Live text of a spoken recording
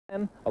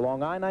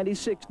along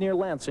I-96 near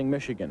Lansing,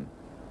 Michigan.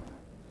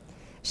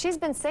 She's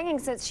been singing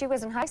since she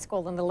was in high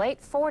school in the late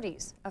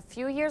 40s. A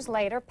few years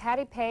later,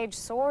 Patti Page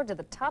soared to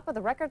the top of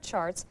the record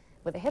charts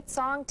with a hit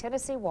song,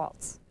 Tennessee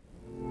Waltz.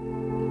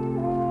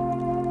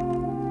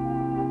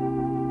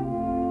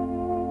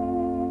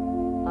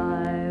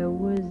 I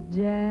was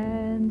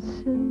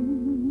dancing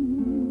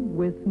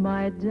with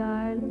my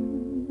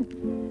darling.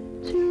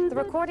 The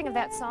recording of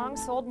that song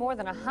sold more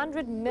than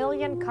 100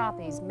 million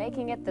copies,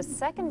 making it the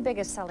second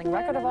biggest selling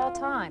record of all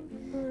time.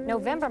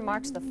 November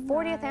marks the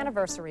 40th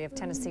anniversary of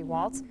Tennessee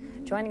Waltz.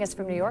 Joining us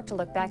from New York to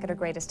look back at her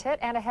greatest hit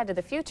and ahead to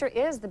the future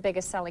is the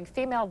biggest selling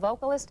female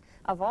vocalist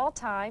of all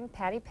time,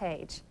 Patti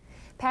Page.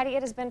 Patti,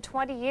 it has been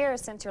 20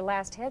 years since your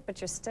last hit,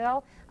 but you're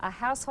still a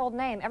household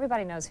name.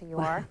 Everybody knows who you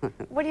are.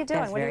 What are you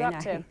doing? What are you up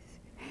to?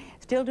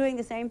 Still doing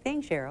the same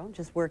thing, Cheryl,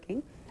 just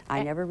working.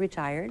 I never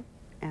retired,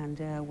 and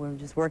we're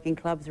just working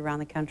clubs around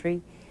the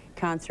country,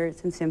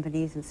 concerts and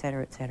symphonies, et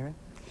cetera, et cetera.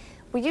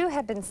 Well, you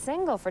have been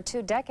single for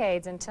 2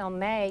 decades until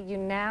May. You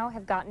now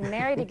have gotten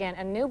married again,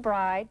 a new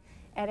bride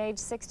at age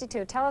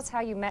 62. Tell us how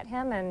you met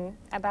him and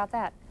about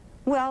that.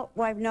 Well,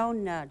 I've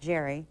known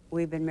Jerry.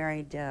 We've been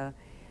married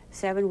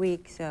 7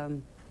 weeks,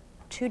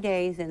 2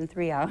 days and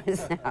 3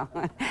 hours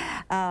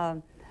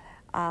now.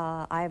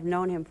 I've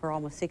known him for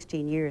almost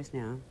 16 years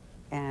now,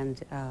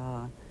 and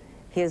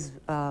his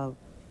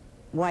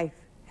wife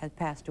had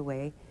passed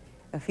away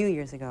a few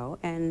years ago,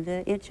 and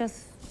it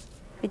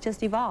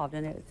just evolved,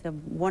 and it's a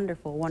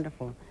wonderful,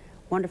 wonderful,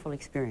 wonderful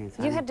experience.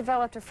 You had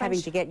developed a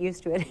friendship. Having to get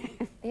used to it.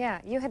 Yeah,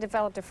 you had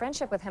developed a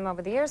friendship with him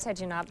over the years, had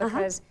you not?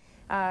 Because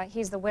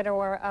he's the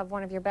widower of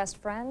one of your best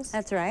friends.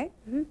 That's right.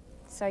 Mm-hmm.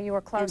 So you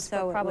were close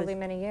for probably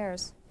many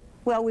years.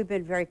 Well, we've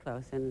been very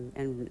close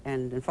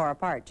and far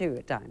apart, too,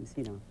 at times,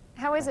 you know.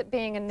 How is it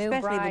being a new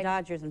bride? Especially the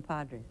Dodgers and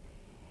Padres.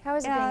 How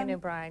is it being a new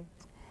bride?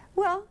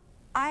 Well,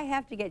 I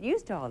have to get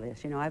used to all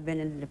this, you know. I've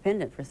been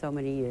independent for so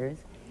many years,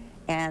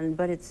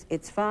 but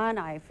it's fun.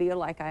 I feel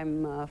like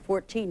I'm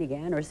 14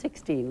 again, or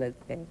 16,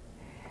 let's say.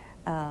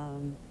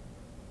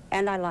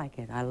 And I like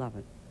it. I love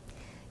it.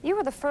 You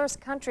were the first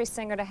country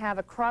singer to have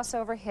a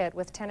crossover hit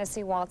with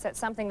Tennessee Waltz. That's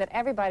something that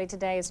everybody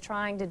today is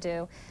trying to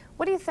do.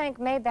 What do you think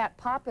made that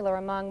popular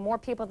among more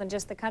people than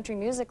just the country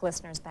music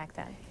listeners back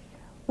then?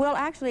 Well,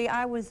 actually,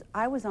 I was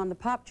on the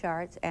pop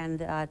charts and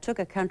took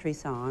a country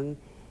song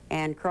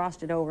and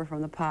crossed it over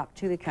from the pop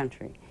to the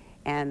country.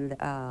 And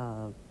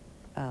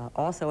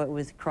also it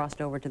was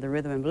crossed over to the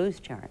rhythm and blues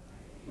chart.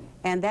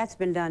 And that's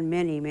been done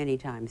many, many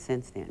times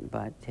since then.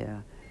 But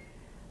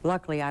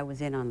luckily, I was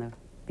in on the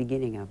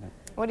beginning of it.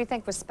 What do you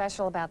think was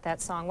special about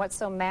that song? What's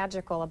so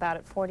magical about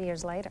it 40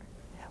 years later?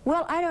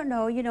 Well, I don't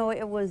know. You know,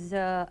 it was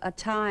a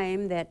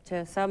time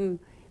that some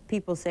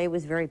people say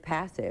was very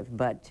passive,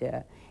 but,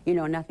 you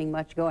know, nothing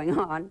much going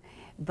on.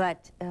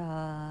 But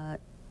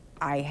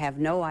I have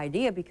no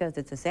idea because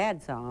it's a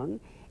sad song,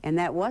 and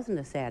that wasn't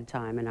a sad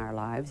time in our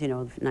lives, you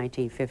know,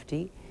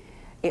 1950.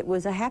 It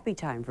was a happy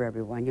time for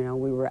everyone. You know,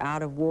 we were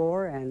out of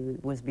war, and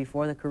it was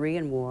before the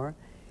Korean War.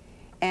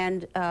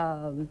 And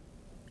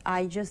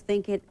I just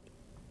think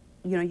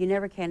you know, you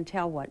never can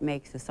tell what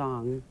makes a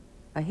song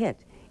a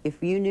hit.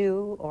 If you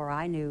knew or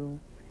I knew,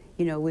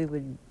 you know, we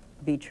would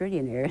be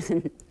trillionaires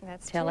and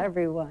tell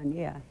everyone,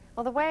 yeah.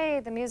 Well, the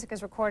way the music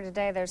is recorded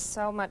today, there's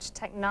so much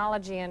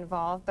technology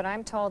involved, but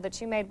I'm told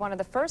that you made one of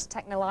the first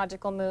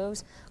technological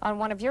moves on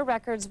one of your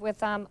records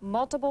with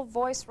multiple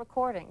voice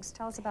recordings.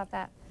 Tell us about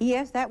that.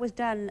 Yes, that was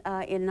done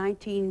in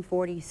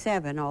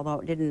 1947,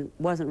 although it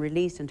wasn't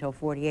released until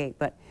 '48,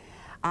 but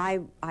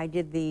I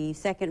did the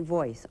second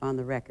voice on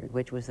the record,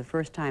 which was the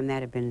first time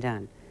that had been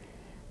done.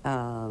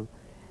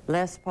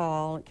 Les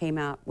Paul came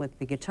out with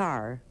the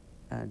guitar,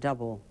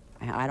 double.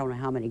 I don't know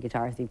how many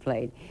guitars he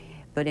played,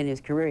 but in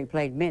his career he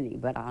played many,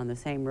 but on the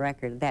same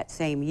record that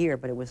same year,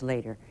 but it was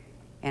later.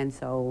 And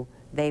so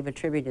they've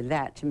attributed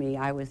that to me.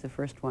 I was the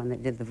first one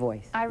that did the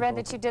voice. I read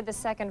that you did the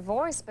second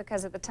voice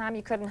because at the time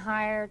you couldn't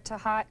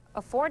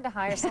afford to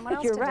hire someone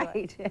else to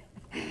do it.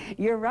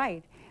 You're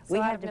right. So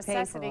out of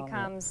necessity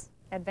comes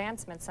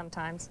advancement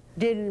sometimes.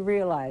 Didn't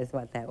realize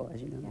what that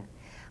was, you know.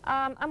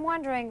 Yeah. I'm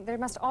wondering, there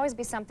must always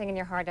be something in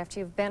your heart after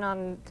you've been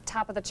on the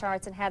top of the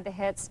charts and had the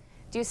hits.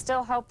 Do you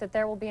still hope that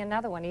there will be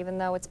another one, even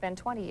though it's been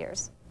 20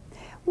 years?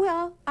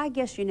 Well, I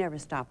guess you never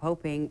stop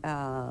hoping.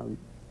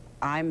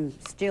 I'm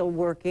still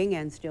working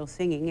and still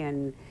singing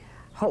and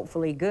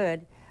hopefully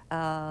good.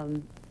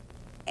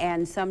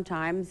 And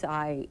sometimes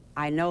I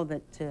know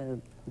that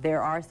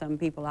there are some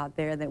people out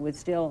there that would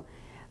still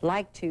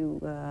like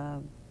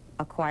to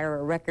acquire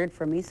a record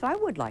from me, so I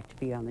would like to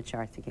be on the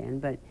charts again.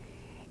 But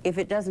if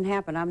it doesn't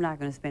happen, I'm not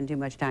going to spend too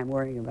much time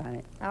worrying about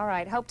it. All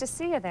right. Hope to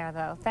see you there,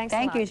 though. Thanks a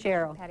lot. Thank you,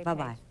 Cheryl.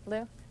 Bye-bye.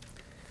 Lou?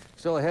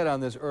 Still ahead on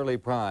this early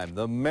prime.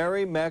 The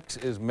Merry Mex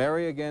is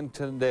merry again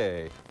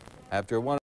today. After one